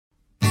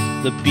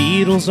The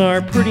Beatles are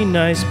a pretty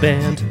nice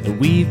band, and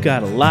we've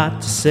got a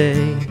lot to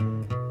say.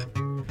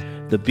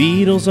 The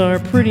Beatles are a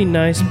pretty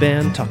nice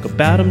band, talk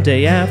about them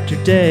day after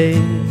day.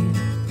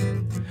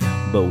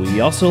 But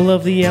we also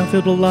love the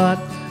outfield a lot,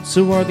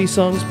 so are these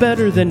songs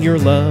better than your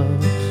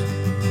love?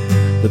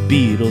 The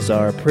Beatles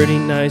are a pretty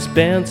nice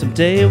band,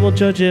 someday we'll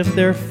judge if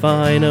they're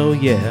fine, oh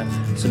yeah,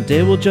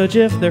 someday we'll judge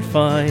if they're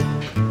fine.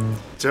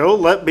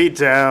 Don't Let Me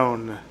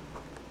Down.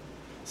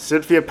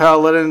 Cynthia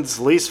Paladin's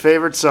least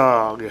favorite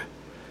song.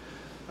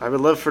 I would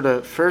love for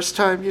the first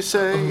time, you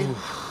say?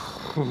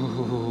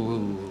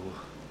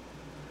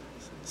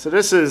 So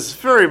this is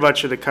very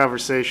much in the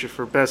conversation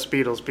for Best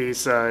Beatles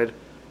B-side.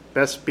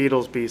 Best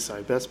Beatles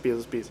B-side. Best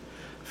Beatles B-side.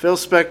 Phil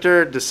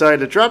Spector decided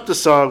to drop the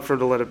song from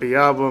the Let It Be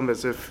album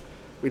as if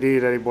we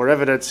need any more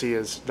evidence he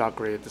is not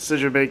great at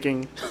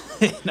decision-making.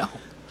 No.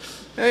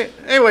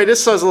 Anyway,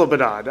 this song's a little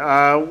bit odd.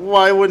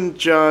 Why wouldn't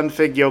John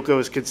think Yoko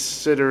is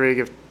considering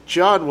if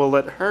John will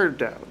let her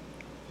down?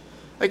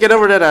 I get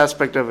over that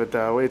aspect of it,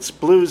 though. It's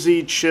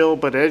bluesy, chill,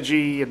 but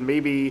edgy, and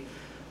maybe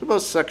the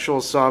most sexual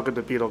song in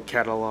the Beatle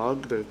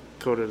catalog. The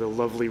quote of the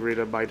lovely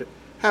Rita might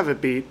have it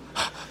beat.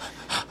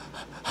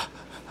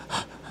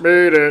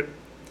 Made it.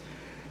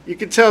 You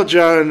can tell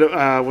John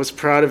was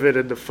proud of it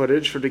in the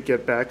footage for the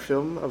Get Back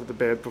film of the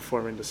band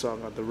performing the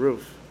song on the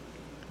roof.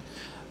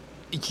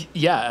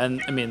 Yeah,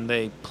 and I mean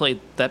they played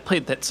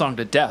that song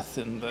to death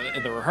in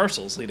the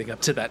rehearsals leading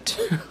up to that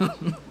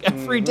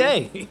every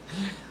day.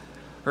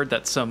 Heard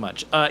that so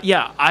much.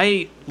 Yeah,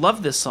 I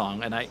love this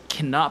song, and I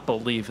cannot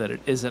believe that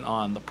it isn't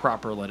on the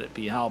proper Let It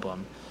Be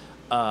album.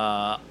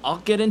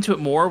 I'll get into it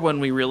more when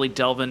we really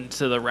delve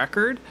into the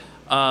record,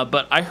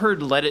 but I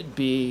heard Let It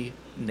Be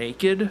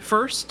naked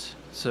first,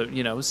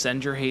 so,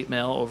 send your hate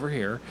mail over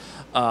here.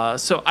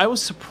 So I was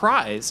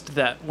surprised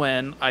that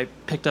when I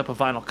picked up a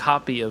vinyl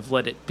copy of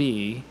Let It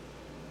Be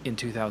in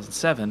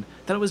 2007,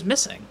 that it was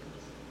missing.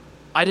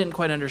 I didn't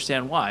quite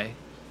understand why.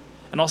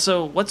 And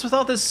also, what's with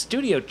all this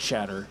studio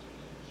chatter?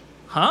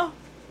 Huh?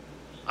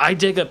 I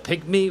dig a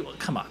pygmy? Well,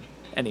 come on.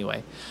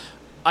 Anyway,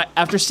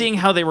 after seeing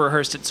how they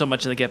rehearsed it so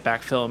much in the Get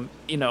Back film,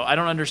 I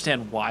don't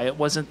understand why it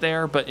wasn't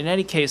there. But in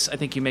any case, I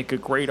think you make a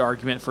great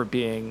argument for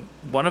being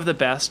one of the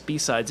best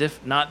B-sides,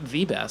 if not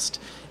the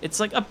best. It's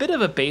like a bit of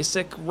a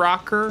basic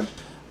rocker,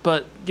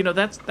 but,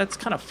 that's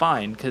kind of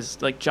fine because,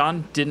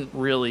 John didn't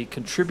really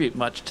contribute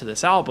much to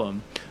this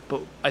album.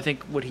 But I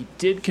think what he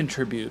did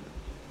contribute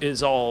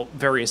is all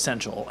very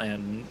essential,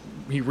 and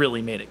he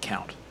really made it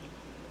count.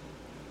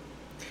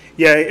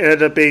 Yeah, it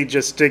ended up being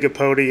just Dig a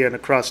Pony and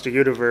Across the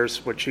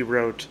Universe, which he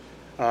wrote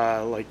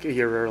a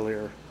year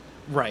earlier.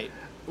 Right.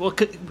 Well,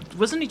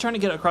 wasn't he trying to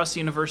get Across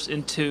the Universe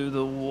into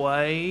the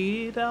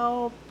White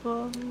Album?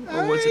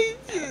 Or was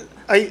it?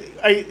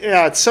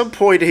 At some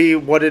point he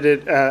wanted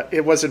it.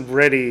 It wasn't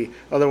ready.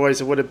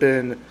 Otherwise, it would have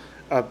been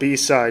a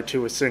B-side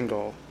to a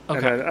single,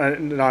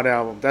 and not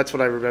album. That's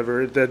what I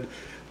remember. Then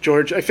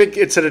George, I think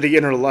instead of the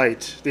Inner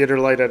Light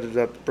ended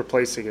up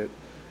replacing it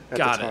at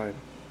the time. It.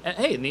 And,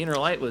 hey, and the Inner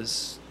Light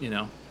was,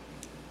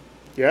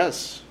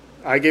 Yes.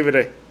 I gave it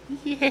a...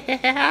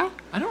 Yeah.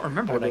 I don't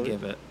remember what I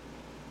gave it.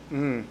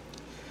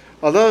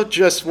 Although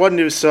just one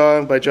new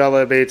song by John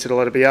Lennon made to the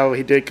Let It Be album,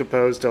 he did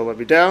compose Don't Let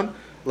Me Down,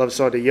 love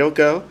song to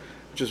Yoko,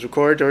 which was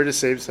recorded during the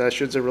same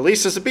sessions and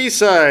released as a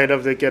B-side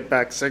of the Get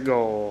Back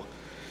single.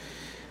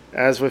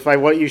 As with I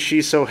Want You,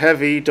 She's So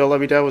Heavy, Don't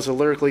Let Me Down was a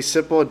lyrically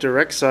simple and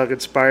direct song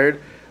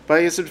inspired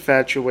by his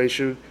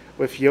infatuation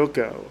with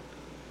Yoko.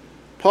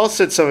 Paul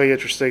said something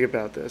interesting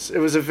about this. It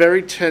was a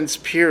very tense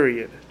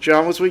period.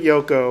 John was with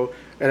Yoko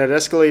and had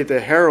escalated to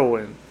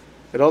heroin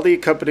and all the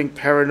accompanying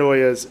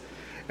paranoias,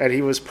 and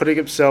he was putting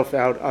himself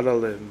out on a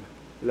limb.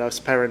 Las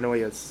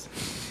paranoias.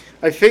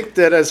 I think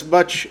that as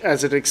much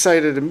as it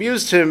excited and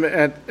amused him,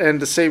 and at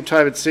the same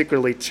time it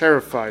secretly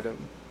terrified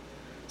him.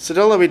 So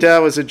Don't Let Me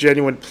Down was a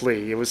genuine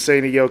plea. It was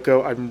saying to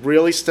Yoko, I'm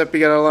really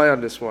stepping out of line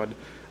on this one.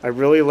 I'm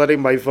really letting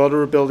my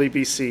vulnerability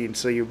be seen,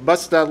 so you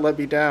must not let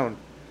me down.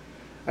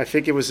 I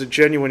think it was a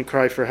genuine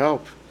cry for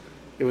help.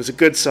 It was a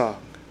good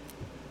song.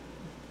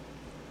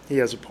 He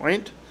has a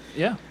point.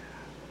 Yeah.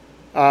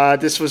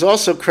 This was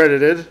also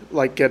credited,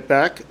 like Get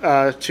Back,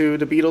 to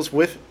the Beatles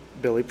with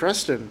Billy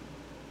Preston.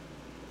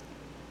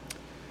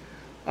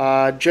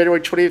 January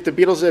 28th, the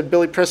Beatles and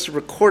Billy Preston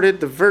recorded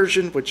the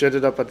version, which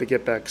ended up on the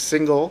Get Back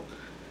single.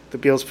 The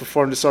Beatles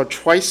performed the song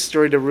twice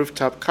during the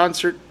rooftop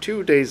concert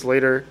 2 days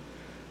later.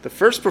 The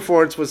first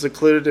performance was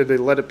included in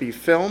the Let It Be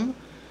film.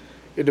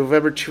 In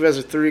November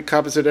 2003, a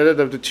composite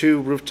edit of the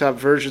two rooftop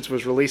versions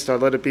was released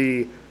on Let It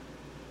Be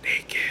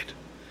naked.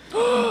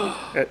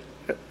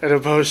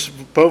 and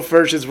both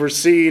versions were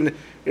seen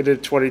in the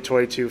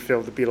 2022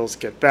 film The Beatles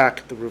Get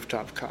Back, the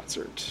rooftop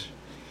concert.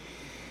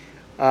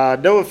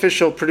 No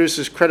official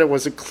producer's credit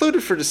was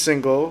included for the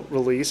single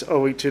release,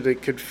 owing to the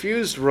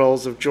confused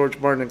roles of George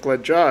Martin and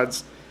Glenn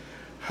Johns.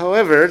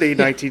 However, the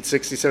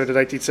 1967 to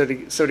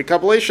 1970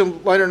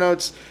 compilation liner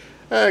notes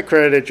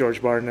credited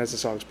George Martin as the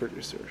song's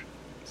producer.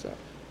 So,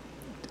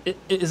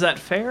 is that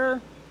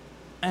fair?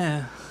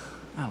 I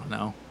don't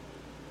know.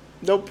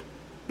 Nope,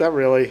 not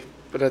really,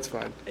 but that's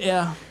fine.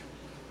 Yeah.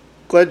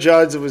 Glenn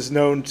Johns was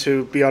known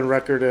to be on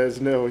record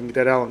as knowing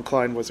that Alan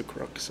Klein was a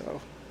crook,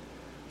 so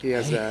he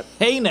has that.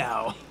 Hey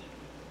now.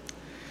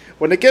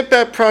 When the Get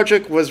Back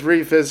project was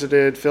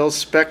revisited, Phil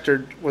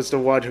Spector was the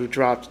one who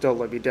dropped Don't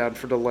Let Me Down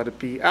for the Let It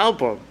Be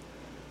album.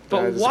 But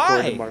According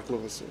why? to Mark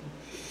Lewison.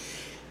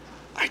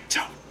 I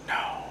don't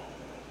know.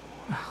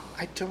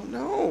 I don't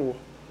know.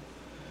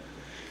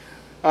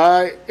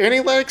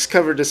 Annie Lennox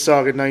covered this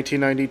song in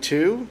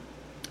 1992.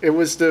 It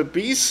was the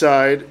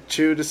B-side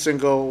to the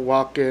single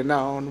Walking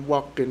On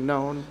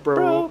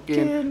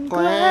Broken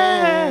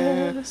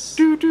Glass.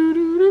 Do, do,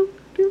 do, do,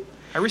 do.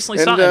 I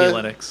recently saw Annie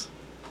Lennox.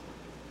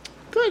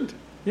 Good.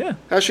 Yeah.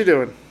 How's she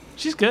doing?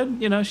 She's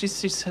good. You know, she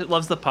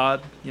loves the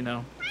pod, you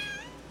know.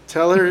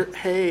 Tell her,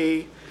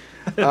 hey.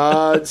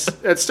 At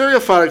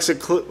Stereophonics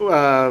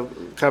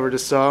covered a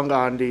song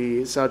on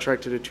the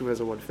soundtrack to the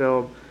 2001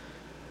 film,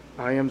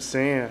 I Am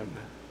Sam.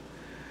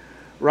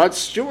 Rod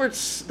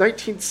Stewart's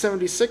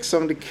 1976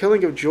 song, The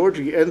Killing of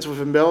Georgie, ends with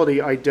a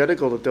melody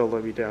identical to Don't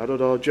Let Me Down,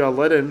 although John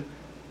Lennon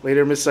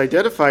later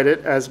misidentified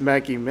it as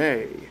Maggie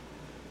May.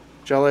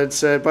 John Lennon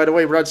said, by the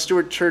way, Rod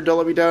Stewart turned Don't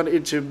Let Me Down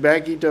into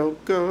Maggie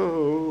Don't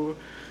Go.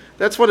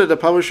 That's one of the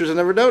publishers I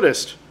never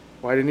noticed.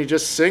 Why didn't he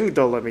just sing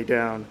Don't Let Me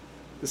Down?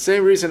 The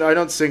same reason I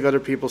don't sing other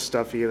people's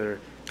stuff either,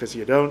 because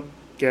you don't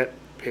get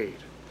paid.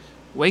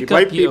 Wake you up,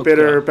 might be Yoko.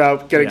 bitter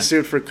about getting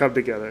sued for Come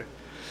Together.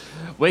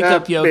 Wake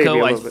up, maybe a Yoko.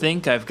 I little bit.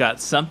 think I've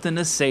got something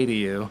to say to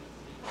you.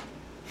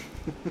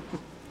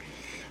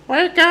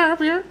 Wake up,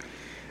 Yoko.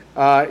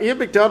 Ian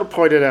McDonald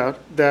pointed out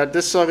that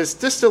this song is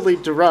distantly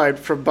derived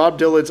from Bob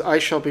Dylan's I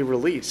Shall Be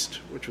Released,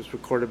 which was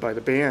recorded by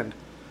the band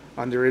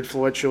on their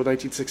influential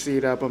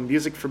 1968 album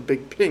Music from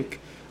Big Pink.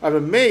 I'm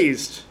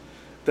amazed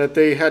that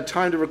they had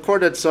time to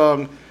record that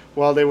song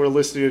while they were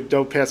listening to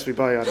Don't Pass Me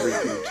By on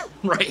repeat.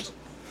 Right.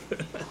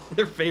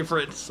 Their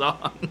favorite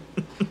song.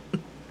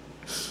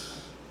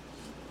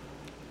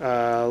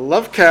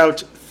 Love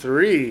Count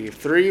 3.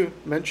 3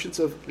 mentions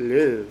of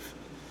love.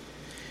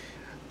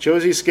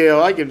 Josie scale,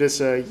 I give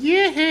this a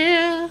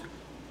yeah.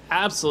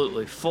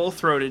 Absolutely.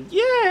 Full-throated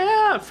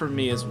yeah for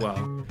me as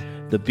well.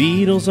 The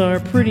Beatles are a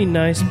pretty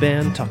nice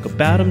band, talk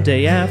about 'em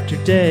day after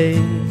day.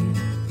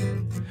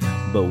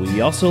 But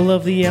we also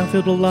love the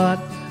outfield a lot,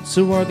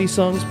 so are these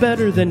songs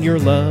better than your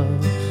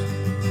love?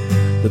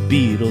 The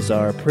Beatles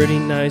are a pretty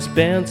nice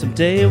band,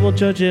 someday we'll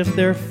judge if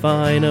they're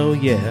fine, oh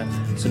yeah.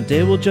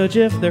 Someday we'll judge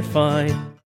if they're fine.